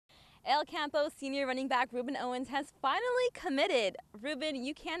El Campo senior running back Rueben Owens has finally committed. Rueben,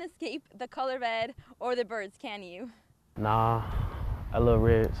 you can't escape the color red or the birds, can you? Nah, I love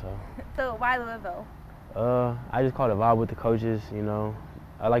red, so. So why Louisville? I just caught a vibe with the coaches, you know.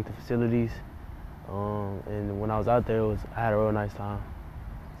 I like the facilities. And when I was out there, I had a real nice time.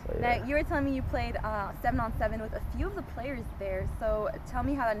 So, yeah. Now, you were telling me you played 7-on-7 with a few of the players there. So tell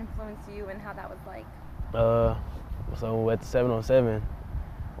me how that influenced you and how that was like. So at the 7-on-7,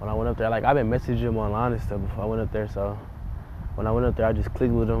 when I went up there, I've been messaging them online and stuff before I went up there. So when I went up there, I just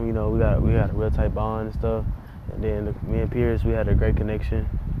clicked with them. You know, we had a real tight bond and stuff. And then me and Pierce, we had a great connection,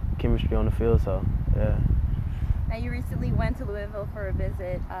 chemistry on the field. So yeah. Now you recently went to Louisville for a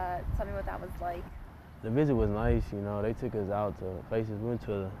visit. Tell me what that was like. The visit was nice. You know, they took us out to places. We went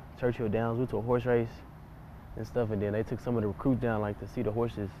to the Churchill Downs. We went to a horse race and stuff. And then they took some of the recruits down, to see the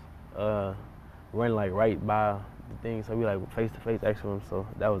horses run right by the thing. So we face to face asked them. So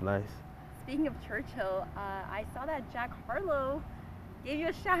that was nice. Speaking of Churchill, I saw that Jack Harlow gave you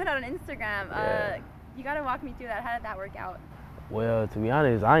a shout out on Instagram. Yeah. You gotta walk me through that. How did that work out? Well, to be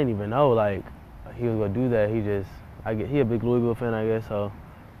honest, I didn't even know he was gonna do that. He a big Louisville fan, I guess. So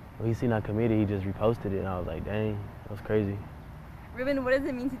when he seen I committed, he just reposted it, and I was like, dang, that was crazy. Rueben, what does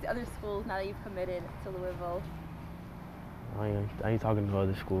it mean to other schools now that you've committed to Louisville? I ain't talking to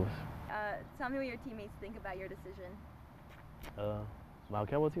other schools. Tell me what your teammates think about your decision. My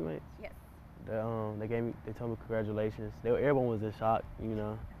Campo teammates? Yes. They told me congratulations. Everyone was in shock, you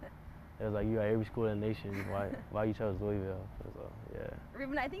know. It was like, you got every school in the nation. Why you chose Louisville? So, yeah.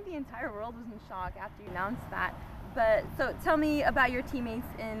 Rueben, I think the entire world was in shock after you announced that. But so tell me about your teammates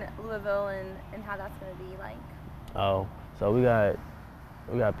in Louisville and how that's going to be like. Oh, so we got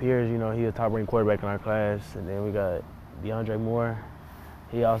Pierce. You know, he a top-ranked quarterback in our class, and then we got DeAndre Moore.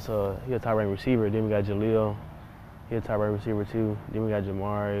 He a top-ranked receiver. Then we got Jaleel. He a top-ranked receiver too. Then we got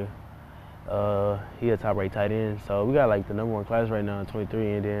Jamari. He a top-ranked tight end. So we got the number 1 class right now in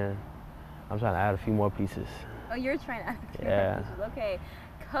 23, and then I'm trying to add a few more pieces. Oh, you're trying to add a few yeah. more pieces. Okay.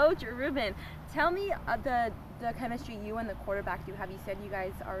 Coach Rueben, tell me the chemistry you and the quarterback do have. You said you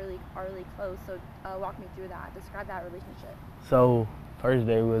guys are really close, so walk me through that. Describe that relationship. So first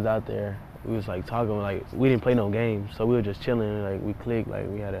day we was out there, we was talking, we didn't play no games, so we were just chilling, we clicked,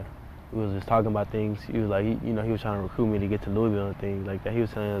 we was just talking about things. He was he was trying to recruit me to get to Louisville and things like that. He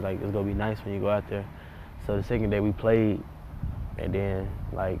was telling us it's gonna be nice when you go out there. So the second day we played, and then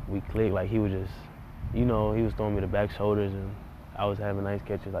we clicked, he was just, he was throwing me the back shoulders, and I was having nice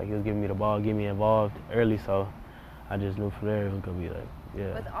catches. He was giving me the ball, getting me involved early, so I just knew from there it was gonna be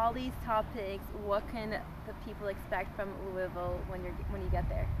yeah. With all these top picks, what can the people expect from Louisville when you get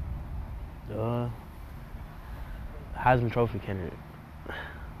there? Heisman Trophy candidate.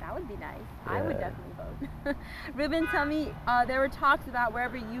 That would be nice. Yeah. I would definitely vote. Rueben, tell me, there were talks about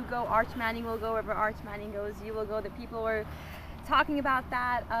wherever you go, Arch Manning will go. Wherever Arch Manning goes, you will go. The people were talking about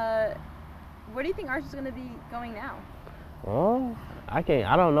that. Where do you think Arch is going to be going now? Oh, I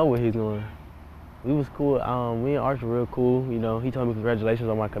don't know where he's going. We was cool. Me and Arch were real cool. You know, he told me congratulations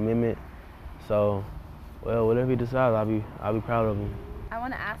on my commitment. So, well, whatever he decides, I'll be proud of him. I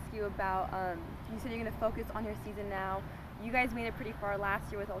want to ask you about. You said you're going to focus on your season now. You guys made it pretty far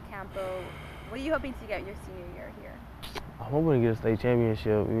last year with El Campo. What are you hoping to get your senior year here? I'm hoping to get a state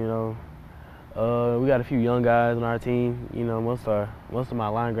championship. You know, we got a few young guys on our team. You know, most of my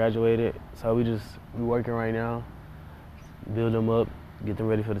line graduated, so we working right now, build them up, get them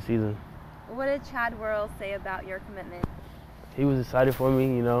ready for the season. What did Chad Worrell say about your commitment? He was excited for me.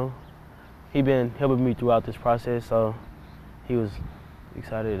 You know, he been helping me throughout this process, so he was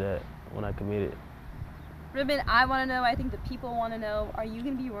excited that when I committed. Rueben, I want to know, I think the people want to know, are you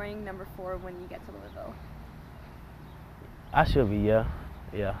going to be wearing number 4 when you get to Louisville? I should be, yeah.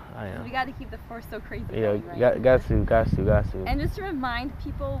 Yeah, I am. So we got to keep the Force So Crazy yeah, going, right? got to. And just to remind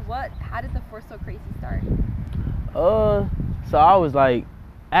people, how did the Force So Crazy start? So I was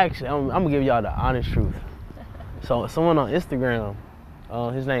actually, I'm going to give y'all the honest truth. So someone on Instagram,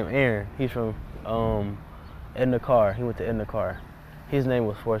 his name Aaron, he's from Edna Carr. He went to Edna Carr. His name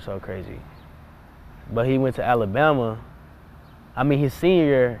was Force So Crazy. But he went to Alabama. I mean, his senior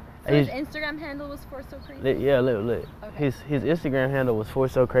year. So his Instagram handle was Force So Crazy? Yeah, lit. Okay. His Instagram handle was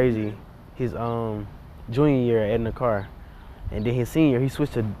Force So Crazy. His junior year at Edna Carr. And then his senior, he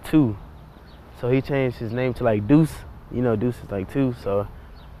switched to 2. So he changed his name to Deuce. You know, Deuce is 2. So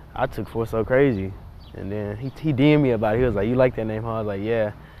I took Force So Crazy. And then he DM'd me about it. He was like, you like that name, huh? I was like,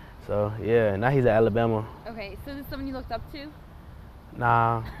 yeah. So, yeah, now he's at Alabama. Okay, so is this someone you looked up to?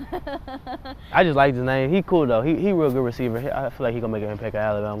 Nah. I just like his name. He cool, though. He real good receiver. I feel like he going to make an impact at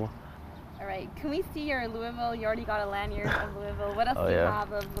Alabama. All right. Can we see your Louisville? You already got a lanyard of Louisville. What else Oh, do you yeah.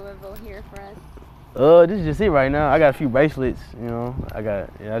 have of Louisville here for us? This is just it right now. I got a few bracelets, you know. I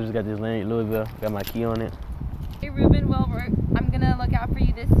just got this lanyard Louisville. Got my key on it. Hey Rueben, well, I'm gonna look out for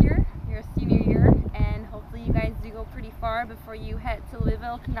you this year, your senior year, and hopefully you guys do go pretty far before you head to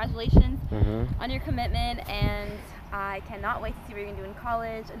Louisville. Congratulations on your commitment, and I cannot wait to see what you're gonna do in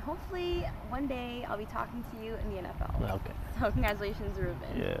college, and hopefully one day I'll be talking to you in the NFL. Okay. So congratulations,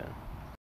 Rueben. Yeah.